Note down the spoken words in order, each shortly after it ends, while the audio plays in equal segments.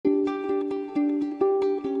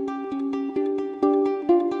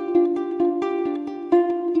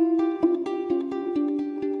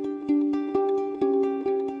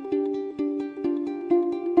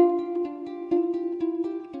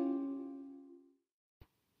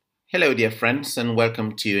Hello, dear friends, and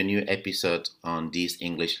welcome to a new episode on these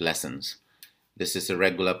English lessons. This is a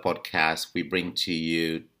regular podcast. We bring to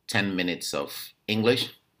you 10 minutes of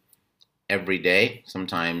English every day,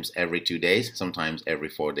 sometimes every 2 days, sometimes every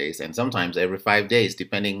 4 days, and sometimes every 5 days,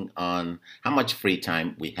 depending on how much free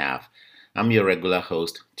time we have. I'm your regular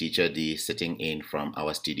host, Teacher D, sitting in from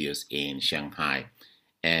our studios in Shanghai.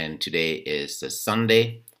 And today is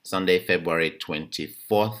Sunday, February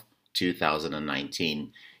 24th,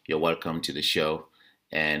 2019. You're welcome to the show.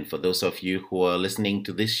 And for those of you who are listening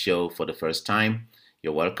to this show for the first time,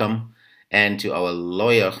 you're welcome. And to our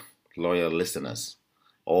loyal listeners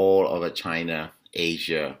all over China,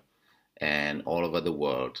 Asia, and all over the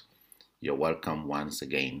world, you're welcome once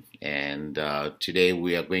again. And today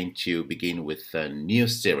we are going to begin with a new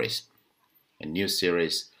series,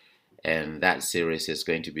 and that series is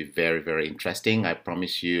going to be very, very interesting. I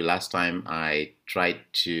promise you, last time I tried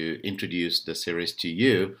to introduce the series to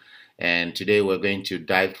you, and today we're going to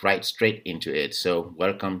dive right straight into it. So,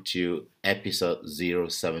 welcome to episode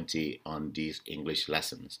 070 on these English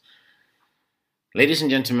lessons. Ladies and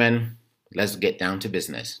gentlemen, let's get down to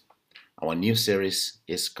business. Our new series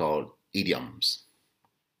is called Idioms.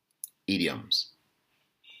 Idioms.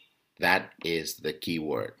 That is the key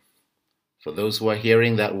word. For those who are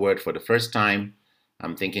hearing that word for the first time,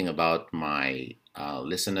 I'm thinking about my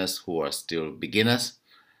listeners who are still beginners.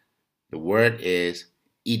 The word is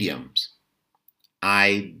idioms.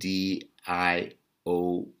 IDIOMS.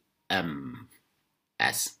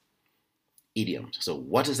 Idioms. So,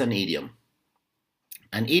 what is an idiom?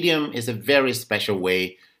 An idiom is a very special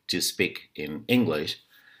way to speak in English.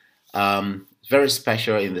 Very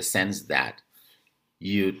special in the sense that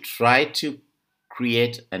you try to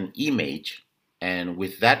create an image, and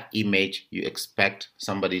with that image you expect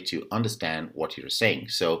somebody to understand what you're saying.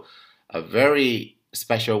 So a very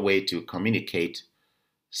special way to communicate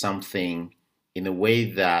something in a way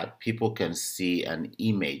that people can see an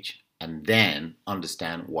image and then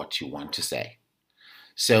understand what you want to say.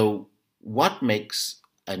 So what makes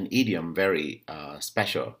an idiom very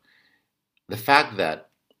special? The fact that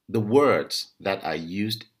the words that are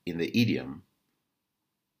used in the idiom,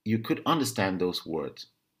 you could understand those words,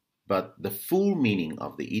 but the full meaning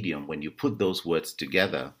of the idiom, when you put those words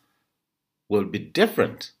together, will be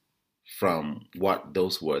different from what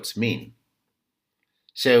those words mean.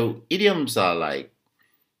 So, idioms are like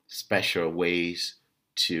special ways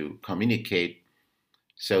to communicate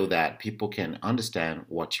so that people can understand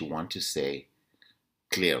what you want to say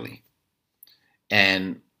clearly.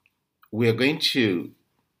 And we're going to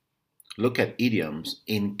look at idioms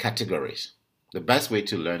in categories. The best way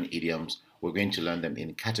to learn idioms, we're going to learn them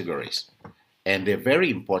in categories. And they're very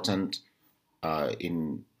important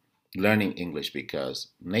in learning English because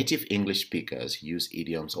native English speakers use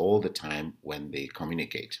idioms all the time when they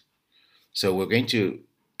communicate. So we're going to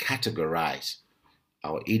categorize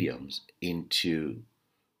our idioms into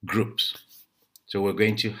groups. So we're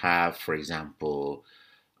going to have, for example,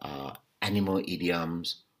 animal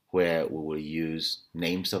idioms where we will use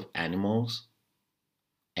names of animals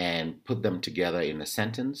and put them together in a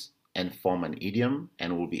sentence and form an idiom,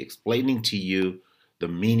 and we'll be explaining to you the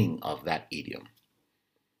meaning of that idiom.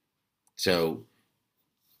 So,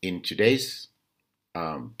 in today's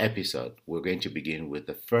episode, we're going to begin with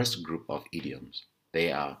the first group of idioms.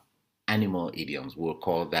 They are animal idioms. We'll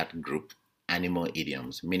call that group animal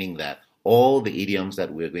idioms, meaning that all the idioms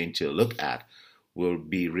that we're going to look at will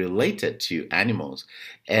be related to animals.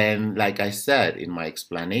 And like I said in my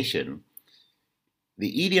explanation,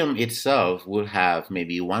 the idiom itself will have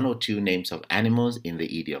maybe one or two names of animals in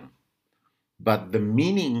the idiom, but the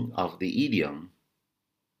meaning of the idiom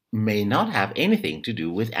may not have anything to do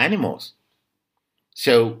with animals.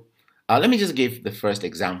 So let me just give the first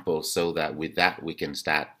example so that with that we can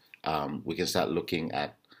start looking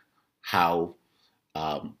at how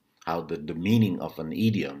the meaning of an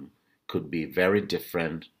idiom could be very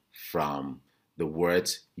different from the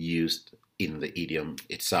words used in the idiom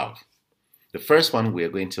itself. The first one we're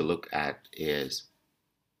going to look at is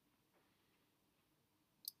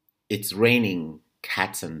it's raining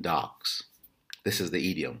cats and dogs. This is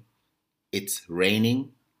the idiom. It's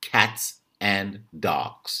raining cats and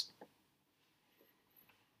dogs.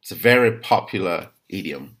 It's a very popular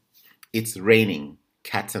idiom. It's raining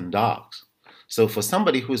cats and dogs. So for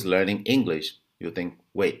somebody who's learning English, you think,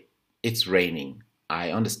 wait, it's raining.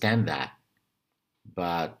 I understand that.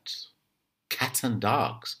 But cats and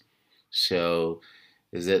dogs. So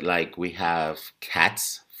is it like we have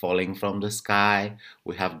cats falling from the sky?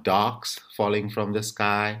 We have dogs falling from the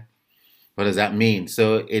sky? What does that mean?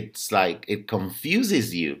 So it's like it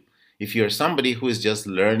confuses you. If you're somebody who is just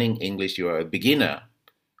learning English, you're a beginner.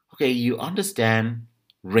 Okay, you understand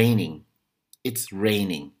raining. It's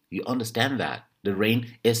raining. You understand that. The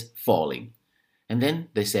rain is falling. And then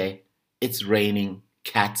they say, it's raining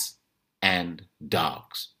cats and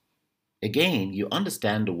dogs. Again, you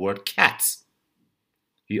understand the word cats.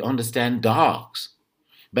 You understand dogs.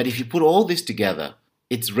 But if you put all this together,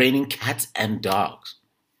 it's raining cats and dogs.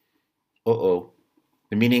 Uh-oh,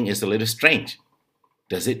 the meaning is a little strange.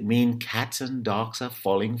 Does it mean cats and dogs are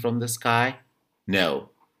falling from the sky? No,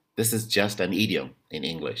 this is just an idiom in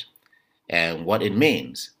English. And what it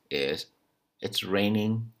means is it's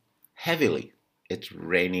raining heavily. It's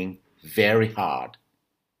raining very hard.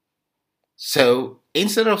 So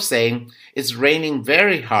instead of saying it's raining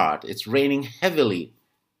very hard, it's raining heavily,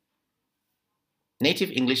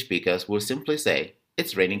 native English speakers will simply say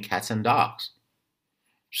it's raining cats and dogs.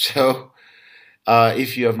 So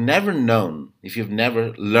if you have never known, if you've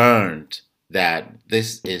never learned that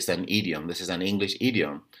this is an idiom, this is an English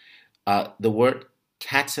idiom, the word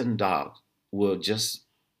cats and dogs will just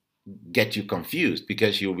get you confused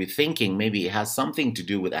because you'll be thinking maybe it has something to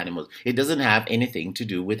do with animals. It doesn't have anything to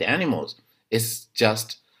do with animals. It's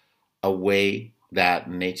just a way that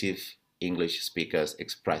native English speakers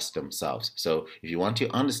express themselves. So if you want to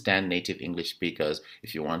understand native English speakers,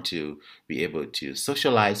 if you want to be able to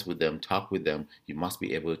socialize with them, talk with them, you must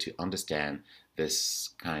be able to understand this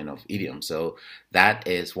kind of idiom. So that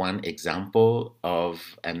is one example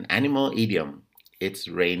of an animal idiom. It's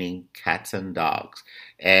raining cats and dogs.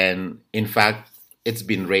 And in fact, it's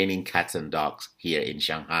been raining cats and dogs here in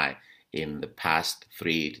Shanghai in the past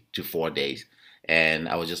 3 to 4 days. And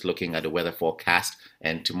I was just looking at the weather forecast,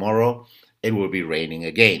 and tomorrow it will be raining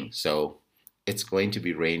again. So it's going to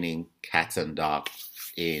be raining cats and dogs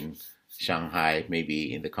in Shanghai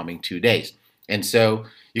maybe in the coming 2 days. And so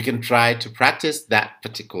you can try to practice that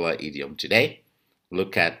particular idiom today.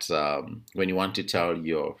 Look at when you want to tell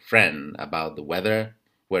your friend about the weather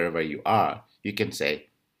wherever you are, you can say,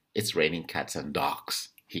 it's raining cats and dogs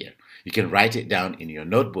here. You can write it down in your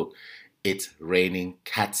notebook. It's raining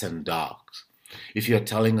cats and dogs. If you're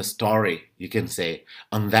telling a story, you can say,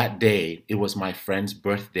 on that day, it was my friend's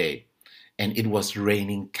birthday, and it was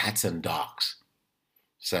raining cats and dogs.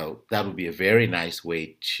 So that would be a very nice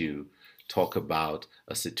way to talk about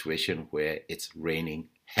a situation where it's raining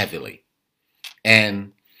heavily.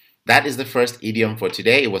 And that is the first idiom for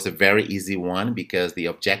today. It was a very easy one because the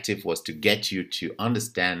objective was to get you to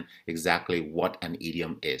understand exactly what an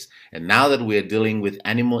idiom is. And now that we're dealing with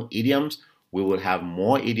animal idioms, we will have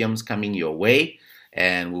more idioms coming your way,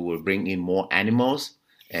 and we will bring in more animals,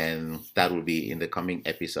 and that will be in the coming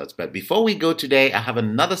episodes. But before we go today, I have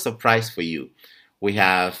another surprise for you. We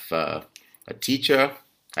have a teacher.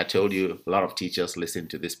 I told you a lot of teachers listen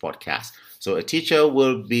to this podcast. So a teacher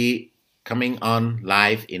will be coming on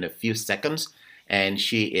live in a few seconds, and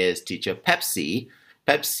she is teacher Pepsi.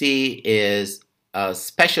 Pepsi is a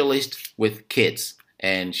specialist with kids,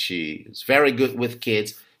 and she is very good with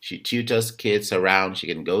kids. She tutors kids around. She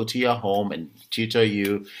can go to your home and tutor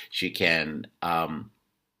you. She can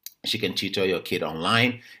tutor your kid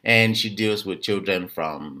online, and she deals with children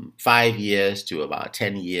from 5 years to about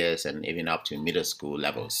 10 years and even up to middle school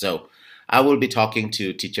level. So I will be talking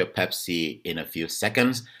to teacher Pepsi in a few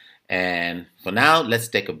seconds. And for now, let's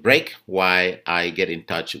take a break while I get in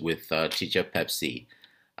touch with teacher Pepsi.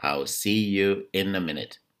 I'll see you in a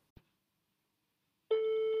minute.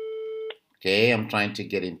 Okay, I'm trying to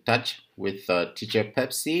get in touch with teacher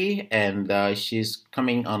Pepsi, and she's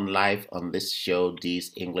coming on live on this show,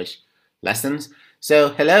 These English Lessons. So,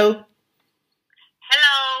 hello.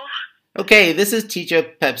 Hello. Okay, this is teacher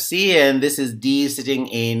Pepsi, and this is Dee sitting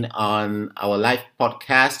in on our live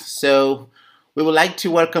podcast. So, we would like to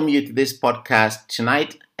welcome you to this podcast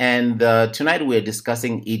tonight. And tonight we're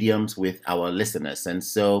discussing idioms with our listeners. And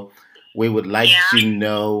so we would like to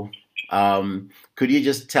know, could you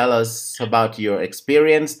just tell us about your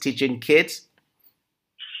experience teaching kids?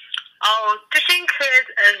 Oh, teaching kids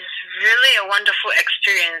is really a wonderful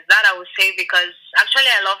experience, that I would say, because actually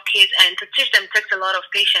I love kids, and to teach them takes a lot of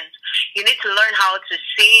patience. You need to learn how to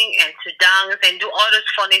sing and to dance and do all those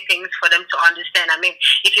funny things for them to understand. I mean,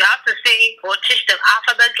 if you have to say or teach them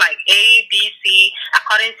alphabets like A, B, C,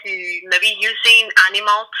 according to maybe using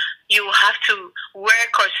animals, you have to wear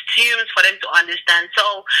costumes for them to understand.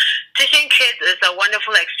 So teaching kids is a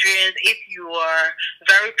wonderful experience if you are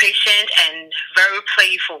very patient and very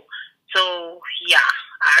playful. So yeah,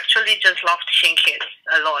 I actually just love teaching kids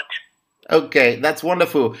a lot. Okay, that's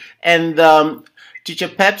wonderful. And teacher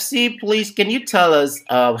Pepsi, please, can you tell us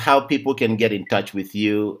how people can get in touch with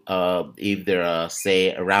you if they're,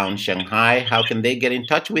 say, around Shanghai? How can they get in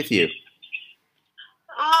touch with you?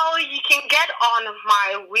 Oh, you can get on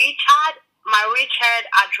my WeChat. My WeChat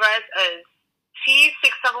address is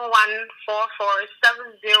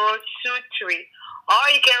T671447023. Or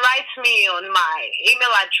you can write me on my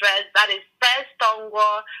email address, that is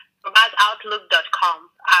pestongwo@outlook.com.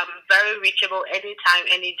 I'm very reachable anytime,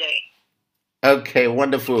 any day. Okay,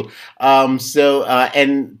 wonderful. And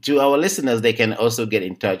to our listeners, they can also get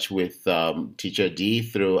in touch with Teacher D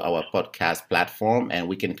through our podcast platform, and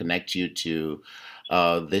we can connect you to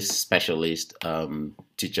this specialist,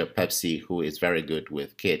 Teacher Pepsi, who is very good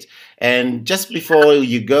with kids. And just before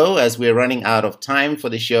you go, as we're running out of time for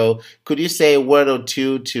the show, could you say a word or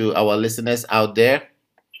two to our listeners out there?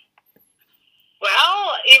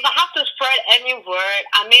 Well, if I have to spread any word,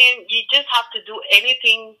 I mean, you just have to do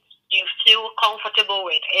anything you feel comfortable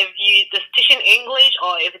with. If it's teaching English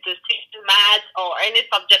or if it's teaching math or any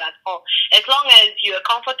subject at all, as long as you're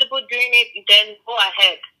comfortable doing it, then go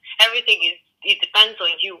ahead. It depends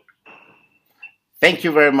on you. Thank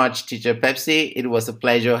you very much, Teacher Pepsi. It was a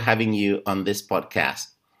pleasure having you on this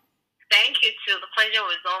podcast. Thank you too. The pleasure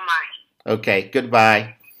was all mine. Okay,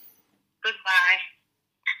 goodbye. Goodbye.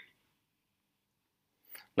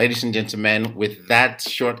 Ladies and gentlemen, with that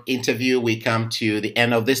short interview, we come to the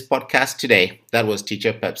end of this podcast today. That was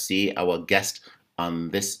Teacher Pepsi, our guest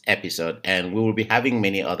on this episode, and we will be having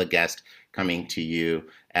many other guests coming to you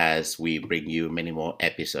as we bring you many more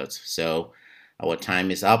episodes. So our time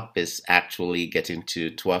is up. It's actually getting to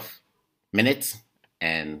 12 minutes,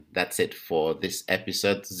 and that's it for this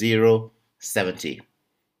episode 070.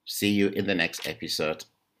 See you in the next episode.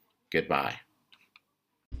 Goodbye.